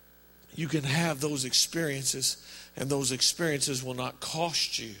 You can have those experiences, and those experiences will not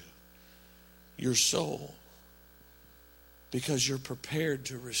cost you your soul because you're prepared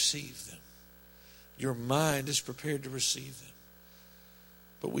to receive them. Your mind is prepared to receive them.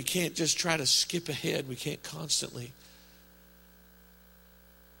 But we can't just try to skip ahead. We can't constantly.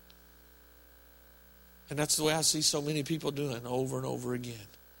 And that's the way I see so many people doing over and over again.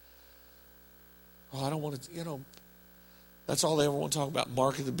 Oh, I don't want to, that's all they ever want to talk about,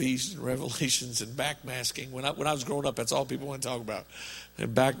 mark of the beast and revelations and backmasking. When I was growing up, that's all people want to talk about.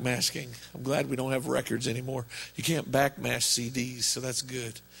 And backmasking. I'm glad we don't have records anymore. You can't backmash CDs, so that's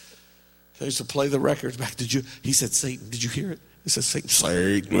good. I used to play the records back. He said, Satan, did you hear it? He said, Satan.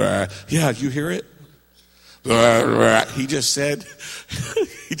 Yeah, you hear it? He just said,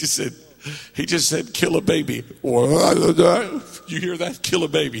 kill a baby. You hear that? Kill a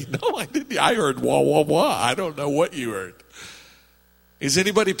baby. No, I didn't. I heard wah, wah, wah. I don't know what you heard. Is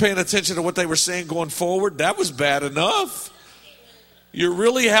anybody paying attention to what they were saying going forward? That was bad enough. You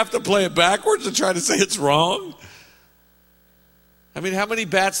really have to play it backwards and try to say it's wrong? I mean, how many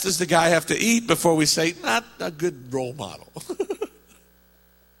bats does the guy have to eat before we say, not a good role model?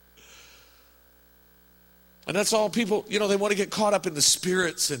 And that's all people, they want to get caught up in the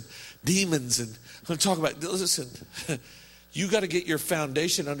spirits and demons. And I'm going to talk about, listen, you got to get your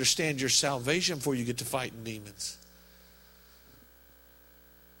foundation, understand your salvation before you get to fighting demons.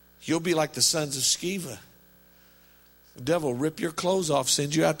 You'll be like the sons of Sceva. The devil will rip your clothes off,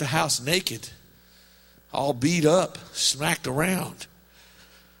 send you out the house naked, all beat up, smacked around.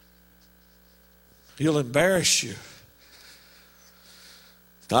 He'll embarrass you.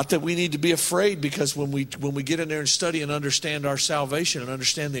 Not that we need to be afraid, because when we get in there and study and understand our salvation and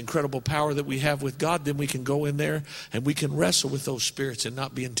understand the incredible power that we have with God, then we can go in there and we can wrestle with those spirits and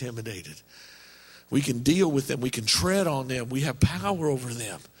not be intimidated. We can deal with them. We can tread on them. We have power over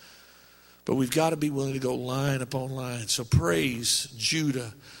them. But we've got to be willing to go line upon line. So praise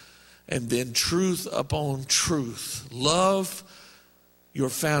Judah, and then truth upon truth. Love your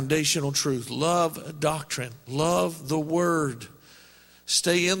foundational truth. Love doctrine. Love the Word.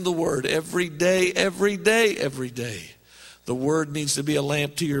 Stay in the Word every day, every day, every day. The Word needs to be a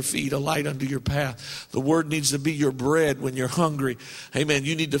lamp to your feet, a light unto your path. The Word needs to be your bread when you're hungry. Amen.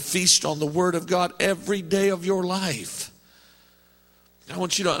 You need to feast on the Word of God every day of your life. I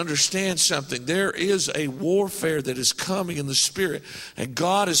want you to understand something. There is a warfare that is coming in the Spirit, and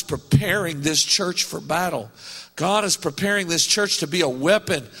God is preparing this church for battle. God is preparing this church to be a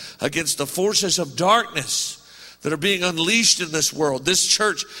weapon against the forces of darkness that are being unleashed in this world. This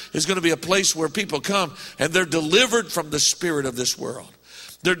church is going to be a place where people come and they're delivered from the spirit of this world.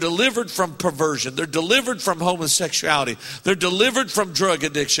 They're delivered from perversion. They're delivered from homosexuality. They're delivered from drug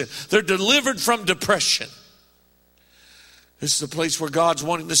addiction. They're delivered from depression. This is a place where God's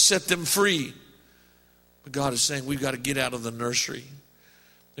wanting to set them free. But God is saying we've got to get out of the nursery,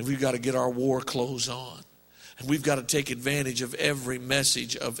 and we've got to get our war clothes on. And we've got to take advantage of every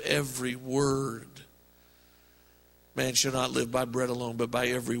message, of every word. Man shall not live by bread alone, but by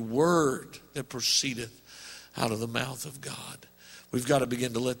every word that proceedeth out of the mouth of God. We've got to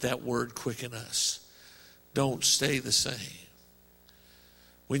begin to let that word quicken us. Don't stay the same.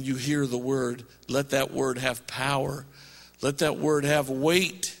 When you hear the word, let that word have power. Let that word have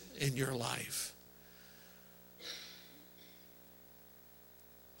weight in your life.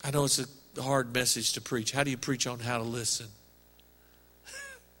 I know it's a hard message to preach. How do you preach on how to listen?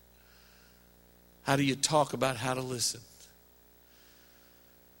 How do you talk about how to listen?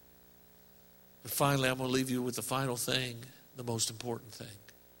 But finally, I'm going to leave you with the final thing, the most important thing.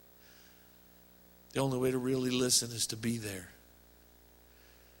 The only way to really listen is to be there.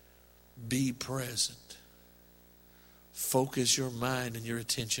 Be present. Focus your mind and your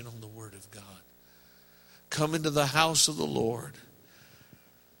attention on the Word of God. Come into the house of the Lord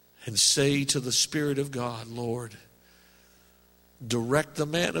and say to the Spirit of God, Lord, direct the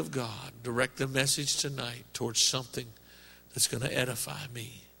man of God, direct the message tonight towards something that's going to edify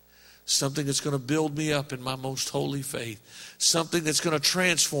me, something that's going to build me up in my most holy faith, something that's going to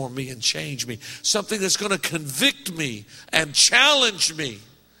transform me and change me, something that's going to convict me and challenge me,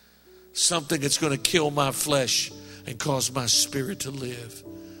 something that's going to kill my flesh and cause my spirit to live.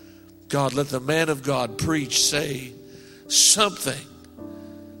 God, let the man of God preach, say something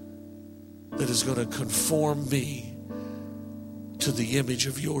that is going to conform me to the image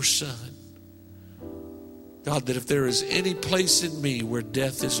of your Son. God, that if there is any place in me where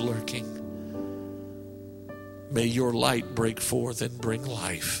death is lurking, may your light break forth and bring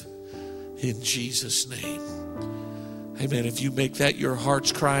life in Jesus' name. Amen. If you make that your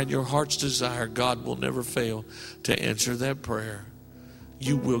heart's cry and your heart's desire, God will never fail to answer that prayer.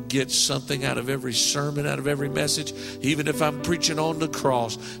 You will get something out of every sermon, out of every message. Even if I'm preaching on the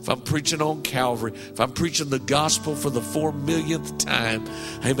cross, if I'm preaching on Calvary, if I'm preaching the gospel for the 4 millionth time,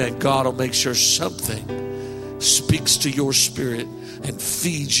 amen, God will make sure something speaks to your spirit and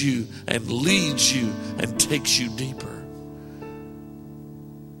feeds you and leads you and takes you deeper.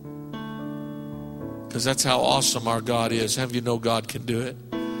 Because that's how awesome our God is. Have you know God can do it?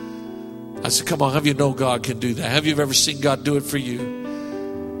 I said, come on, have you know God can do that? Have you ever seen God do it for you?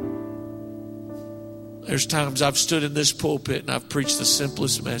 There's times I've stood in this pulpit and I've preached the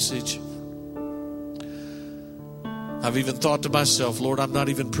simplest message. I've even thought to myself, Lord, I'm not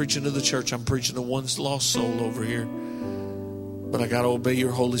even preaching to the church. I'm preaching to one lost soul over here. But I got to obey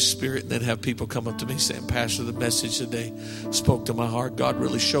your Holy Spirit and then have people come up to me saying, Pastor, the message today spoke to my heart. God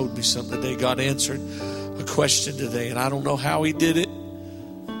really showed me something today. God answered a question today, and I don't know how he did it.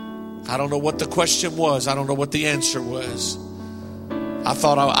 I don't know what the question was. I don't know what the answer was. I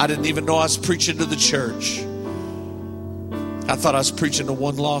thought I didn't even know I was preaching to the church. I thought I was preaching to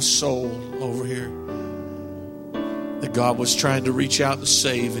one lost soul over here, that God was trying to reach out and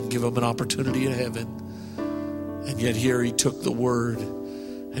save and give them an opportunity in heaven. And yet here he took the word,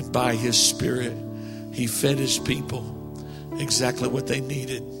 and by his Spirit, he fed his people exactly what they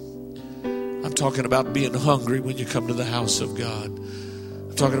needed. I'm talking about being hungry when you come to the house of God.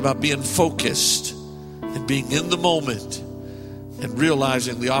 I'm talking about being focused and being in the moment and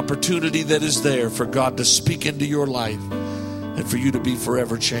realizing the opportunity that is there for God to speak into your life and for you to be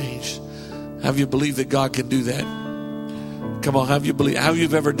forever changed. Have you believed that God can do that? Come on, have you believed? Have you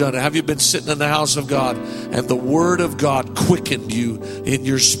ever done it? Have you been sitting in the house of God and the word of God quickened you in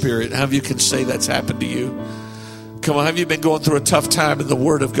your spirit? Have you can say that's happened to you? Come on, have you been going through a tough time and the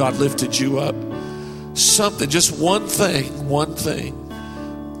word of God lifted you up? Something, just one thing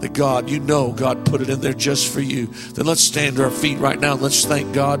that God, you know God put it in there just for you. Then let's stand to our feet right now and let's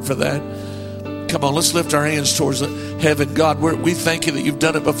thank God for that. Come on, let's lift our hands towards heaven. God, we thank you that you've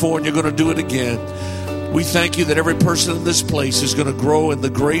done it before and you're going to do it again. We thank you that every person in this place is going to grow in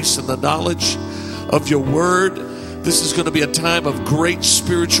the grace and the knowledge of your word. This is going to be a time of great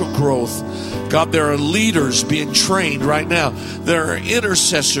spiritual growth. God, there are leaders being trained right now. There are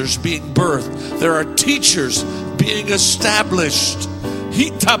intercessors being birthed. There are teachers being established.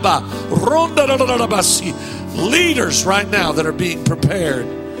 Leaders right now that are being prepared,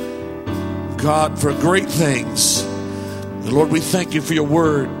 God, for great things. Lord, we thank you for your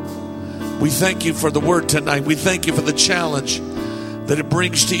word. We thank you for the word tonight. We thank you for the challenge that it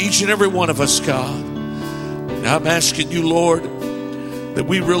brings to each and every one of us, God. And I'm asking you, Lord, that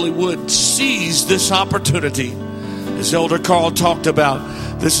we really would seize this opportunity. As Elder Carl talked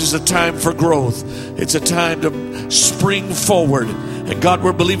about, this is a time for growth. It's a time to spring forward. And God,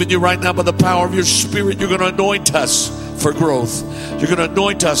 we're believing you right now by the power of your Spirit. You're going to anoint us for growth. You're going to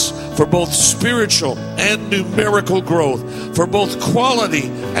anoint us for both spiritual and numerical growth, for both quality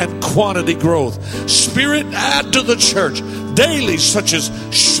and quantity growth. Spirit, add to the church daily such as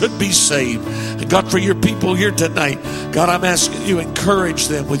should be saved. And God, for your people here tonight, God, I'm asking you, encourage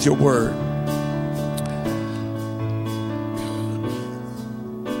them with your word.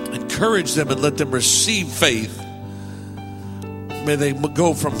 Encourage them and let them receive faith. May they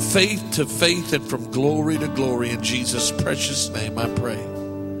go from faith to faith and from glory to glory. In Jesus' precious name I pray.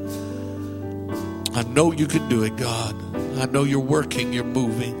 I know you can do it, God. I know you're working, you're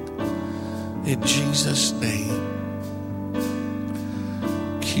moving. In Jesus' name.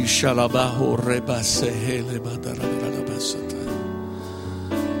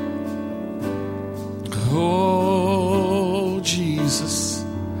 Oh, Jesus.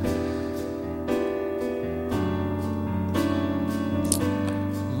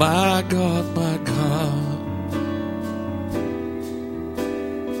 My God, my God.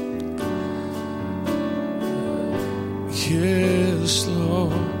 Yes,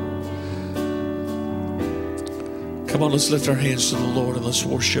 Lord. Come on, let's lift our hands to the Lord and let's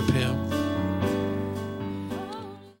worship him.